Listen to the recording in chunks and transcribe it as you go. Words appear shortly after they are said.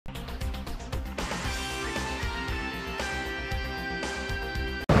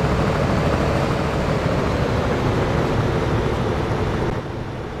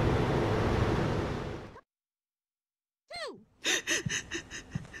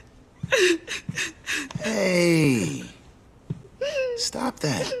Hey, stop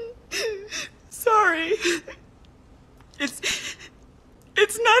that. Sorry. It's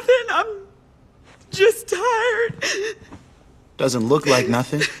nothing. I'm just tired. Doesn't look like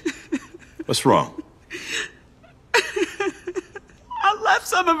nothing. What's wrong? I left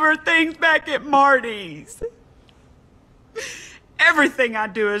some of her things back at Marty's. Everything I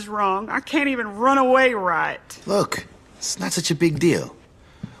do is wrong. I can't even run away right. Look, it's not such a big deal.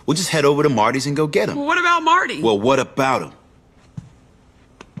 We'll just head over to Marty's and go get him. Well, what about Marty? Well, what about him?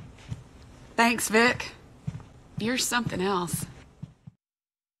 Thanks, Vic. You're something else.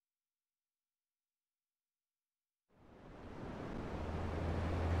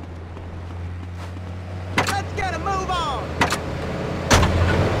 Let's get a move on!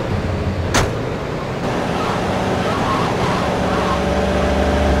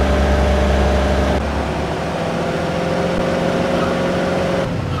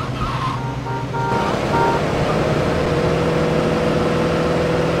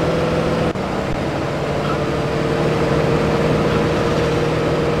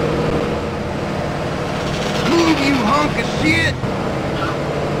 Move, you hunk of shit!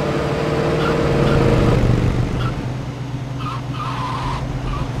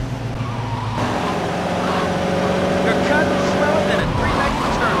 Your cousin's slower than a three-legged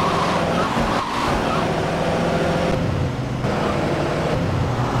turtle.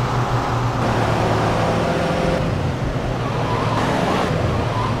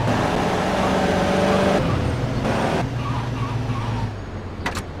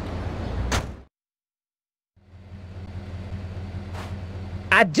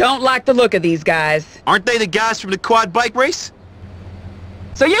 I don't like the look of these guys. Aren't they the guys from the quad bike race?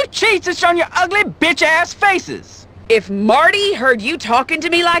 So you cheats have shown your ugly bitch-ass faces! If Marty heard you talking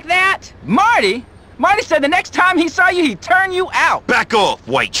to me like that... Marty? Marty said the next time he saw you, he'd turn you out! Back off,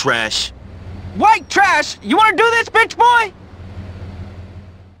 white trash. White trash? You wanna do this, bitch boy?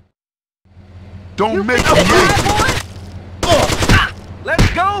 Don't make Oh, me boy! Let's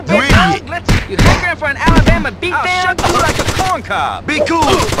go, big Three. dog! Let's... You hankering for an Alabama beatdown? I'll shut you like a corn cob! Be cool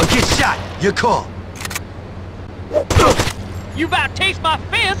or get shot. Your call. You about to taste my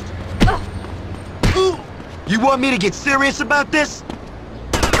fist? You want me to get serious about this?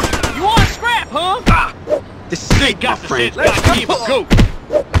 You want to scrap, huh? This is it, my friend. Let's go!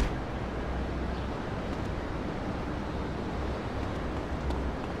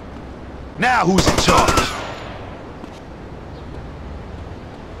 Now who's in charge?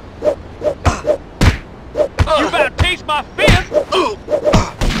 You about to taste my fist? You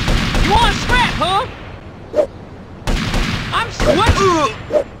want to scrap, huh? I'm sweating!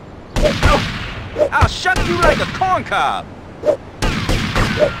 I'll shut you like a corn cob!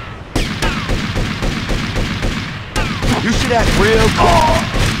 You should act real cool.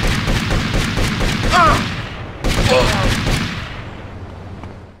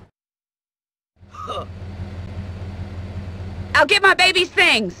 I'll get my baby's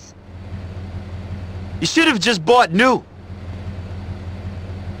things. You should have just bought new.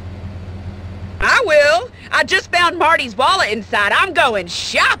 I will. I just found Marty's wallet inside. I'm going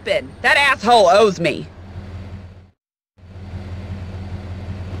shopping. That asshole owes me.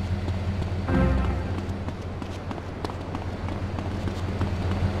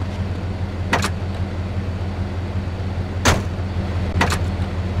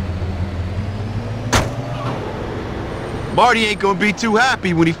 Marty ain't gonna be too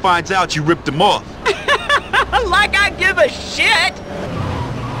happy when he finds out you ripped him off. Like I give a shit.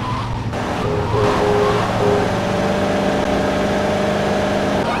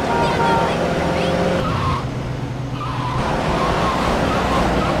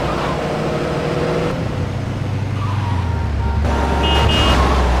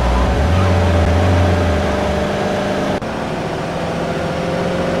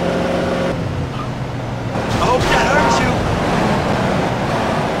 I hope that hurts you.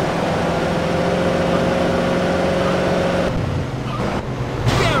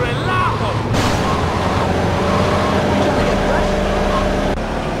 Very loud!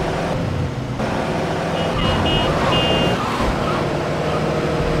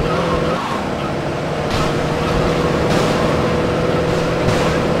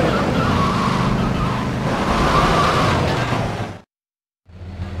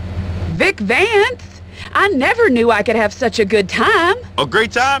 Vic Vance? I never knew I could have such a good time. A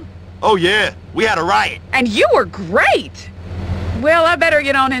great time? Oh yeah, we had a riot. And you were great. Well, I better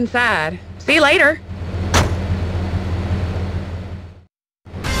get on inside. See you later.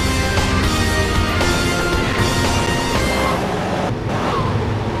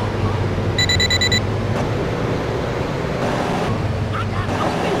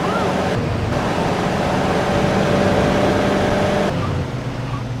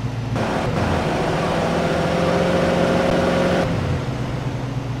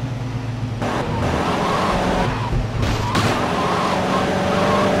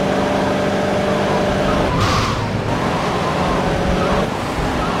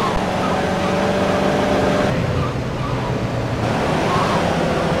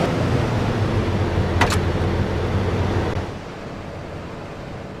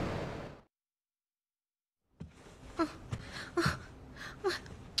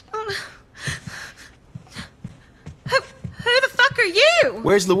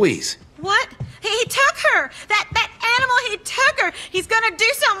 Where's Louise? What? He took her! That animal, he took her! He's gonna do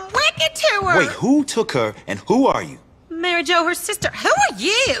something wicked to her! Wait, who took her and who are you? Mary Jo, her sister. Who are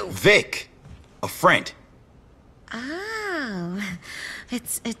you? Vic. A friend. Oh.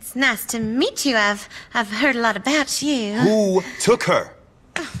 It's nice to meet you. I've heard a lot about you. Who took her?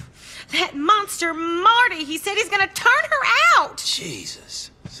 That monster Marty. He said he's gonna turn her out!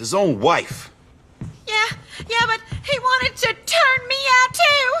 Jesus. It's his own wife. Yeah, but he wanted to turn me out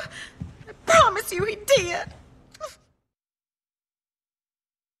too! I promise you he did.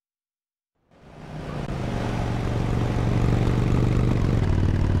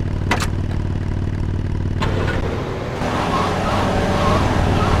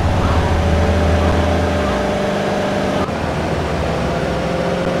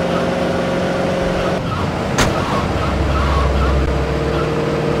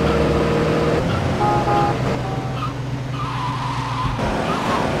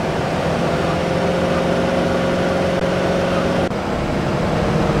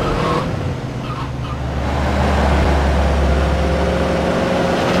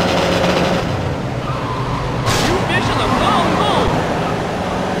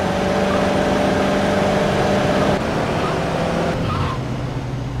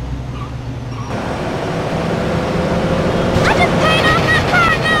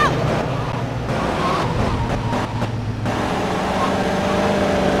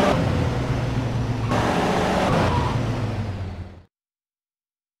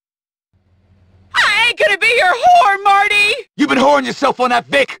 You've been whoring yourself on that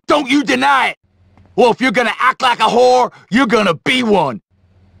Vic. Don't you deny it. Well, if you're gonna act like a whore, you're gonna be one.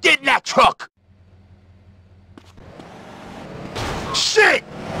 Get in that truck. Shit!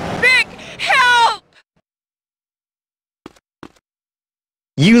 Vic, help!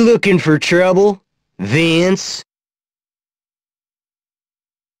 You looking for trouble, Vince?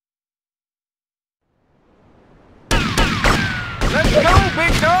 Let's go,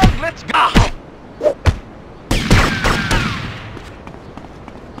 big dog. Let's go.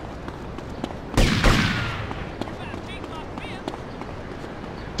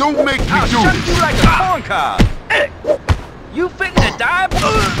 Don't make me I'll do shut this. you like a corn cob. You fitting to die?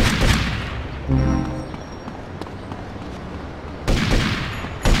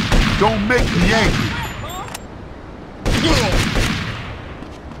 Don't make me angry.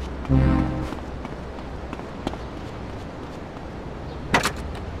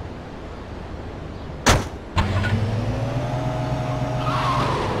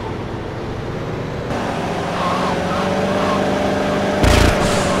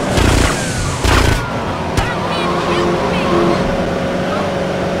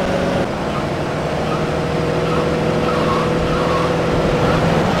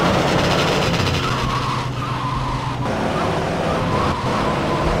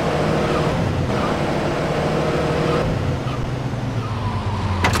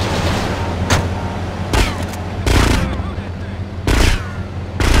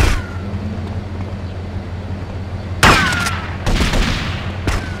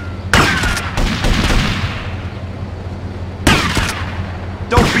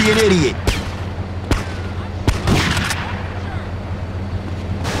 Don't be an idiot.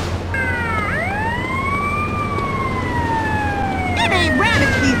 It ain't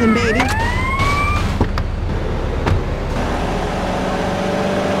rabbit season, baby.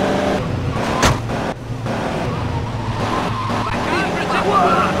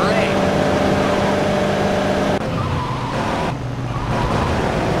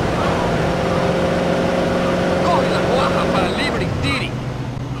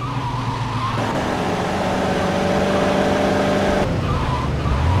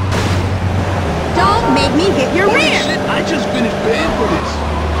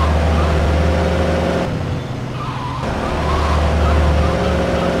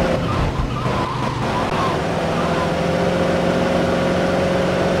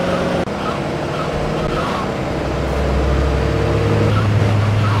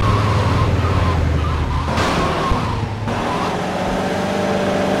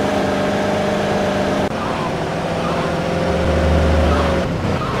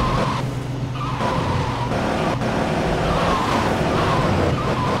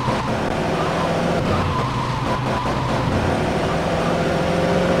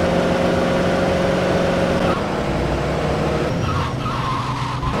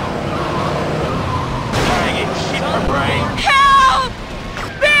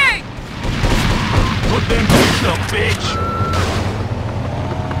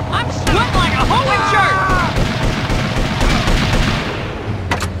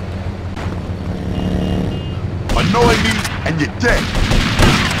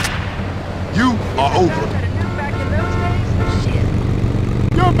 over. Back in those days? Shit.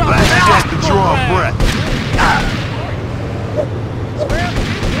 You're about Last chance to draw a breath. Scrap it,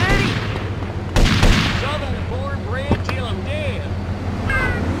 Daddy. Southern born bred till I'm dead.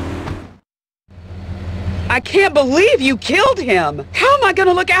 I can't believe you killed him! How am I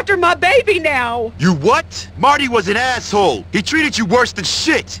gonna look after my baby now? You what? Marty was an asshole. He treated you worse than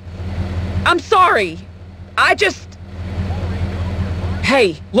shit. I'm sorry. I just...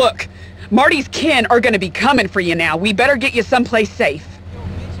 Hey, look. Marty's kin are gonna be coming for you now. We better get you someplace safe.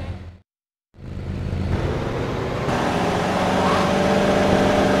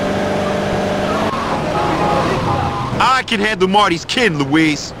 I can handle Marty's kin,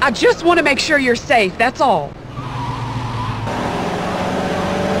 Louise. I just want to make sure you're safe, that's all.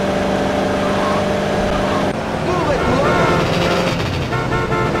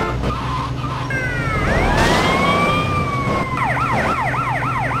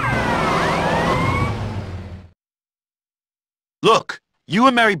 Look, you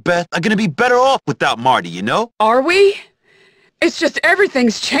and Mary Beth are gonna be better off without Marty, you know? Are we? It's just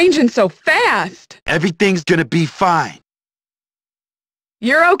everything's changing so fast. Everything's gonna be fine.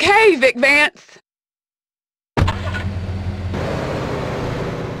 You're okay, Vic Vance.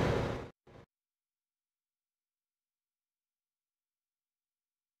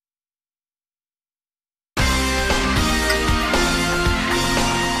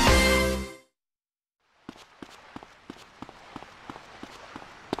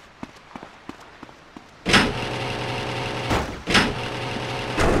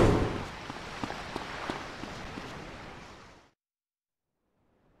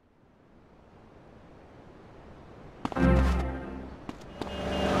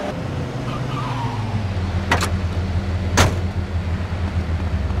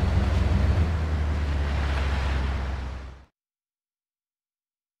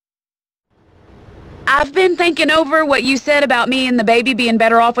 I've been thinking over what you said about me and the baby being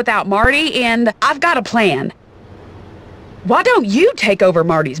better off without Marty, and I've got a plan. Why don't you take over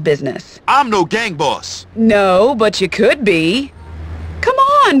Marty's business? I'm no gang boss. No, but you could be. Come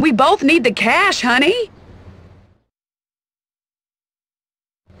on, we both need the cash, honey.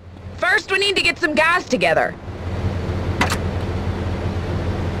 First, we need to get some guys together.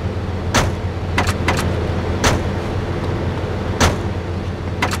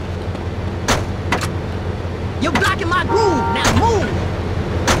 You're blocking my groove. Now move.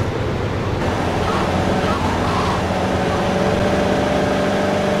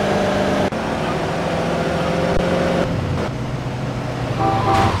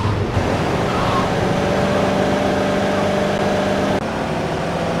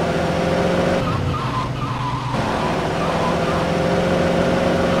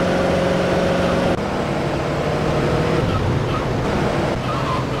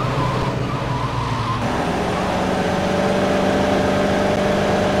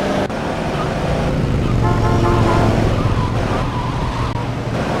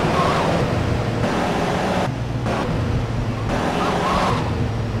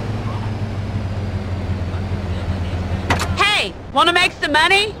 Wanna make some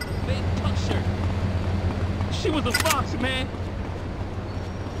money? Man, touch her. She was a fox, man.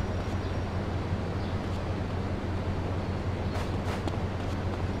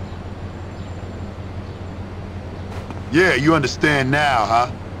 Yeah, you understand now,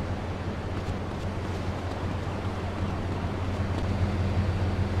 huh?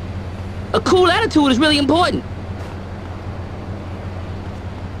 A cool attitude is really important.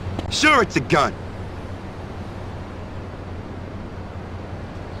 Sure, it's a gun.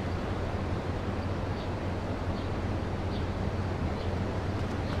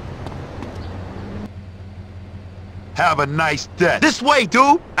 Have a nice day. This way,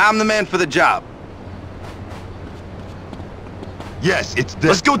 dude! I'm the man for the job. Yes, it's this.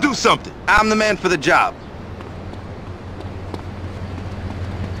 Let's go do something. I'm the man for the job.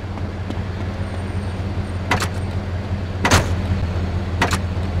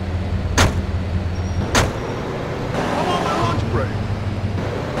 I'm on my lunch break.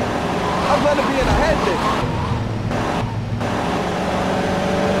 I'd rather be in a headset.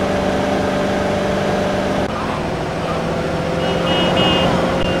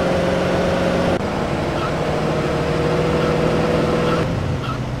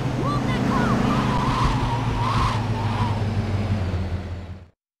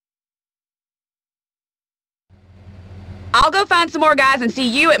 I'll go find some more guys and see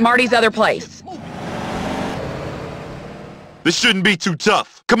you at Marty's other place. This shouldn't be too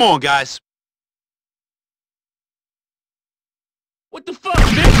tough. Come on, guys. What the fuck,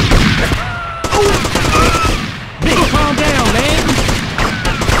 bitch? Bitch, calm down, man.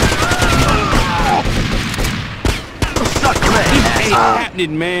 Suck leg, This ain't asshole.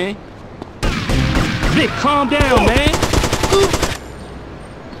 happening, man. Vic, calm down, man.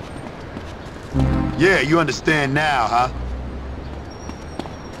 Yeah, you understand now, huh?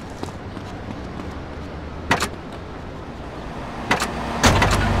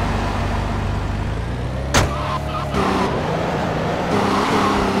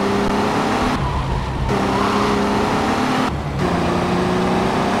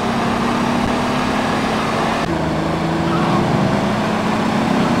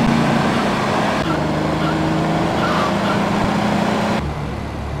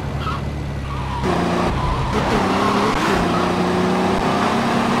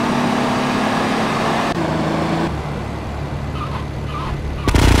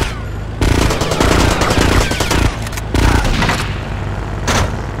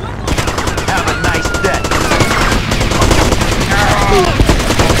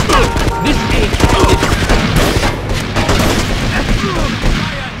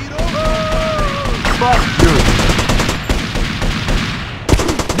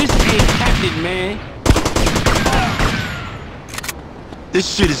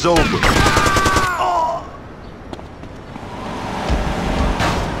 This shit is over.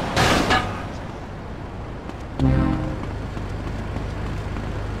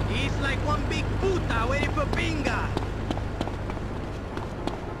 He's like one big puta waiting for binga.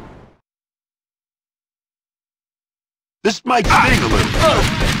 This might sting a little.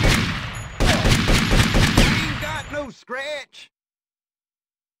 Ain't got no scratch.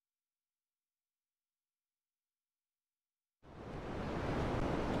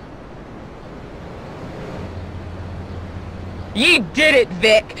 You did it,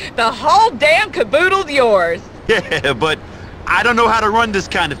 Vic. The whole damn caboodle's yours. Yeah, but I don't know how to run this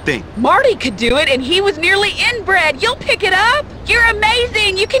kind of thing. Marty could do it, and he was nearly inbred. You'll pick it up. You're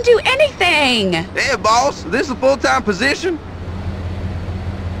amazing. You can do anything. Hey, boss, this is a full-time position?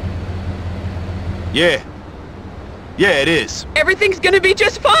 Yeah. Yeah, it is. Everything's gonna be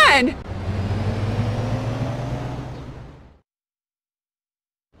just fine.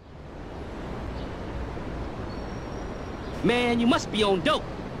 Man, you must be on dope.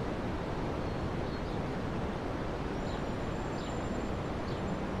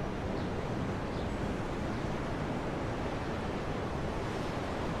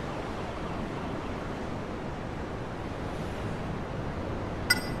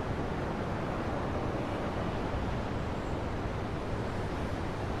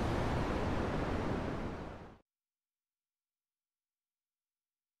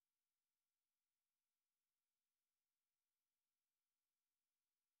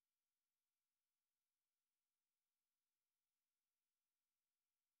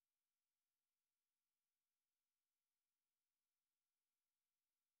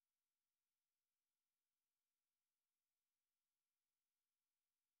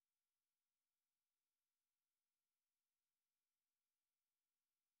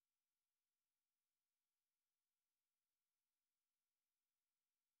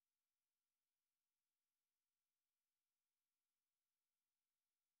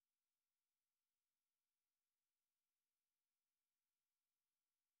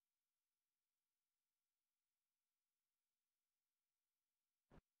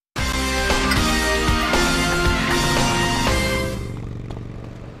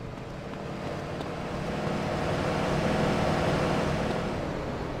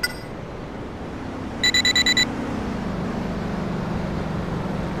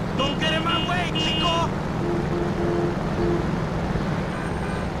 Don't get in my way, Chico!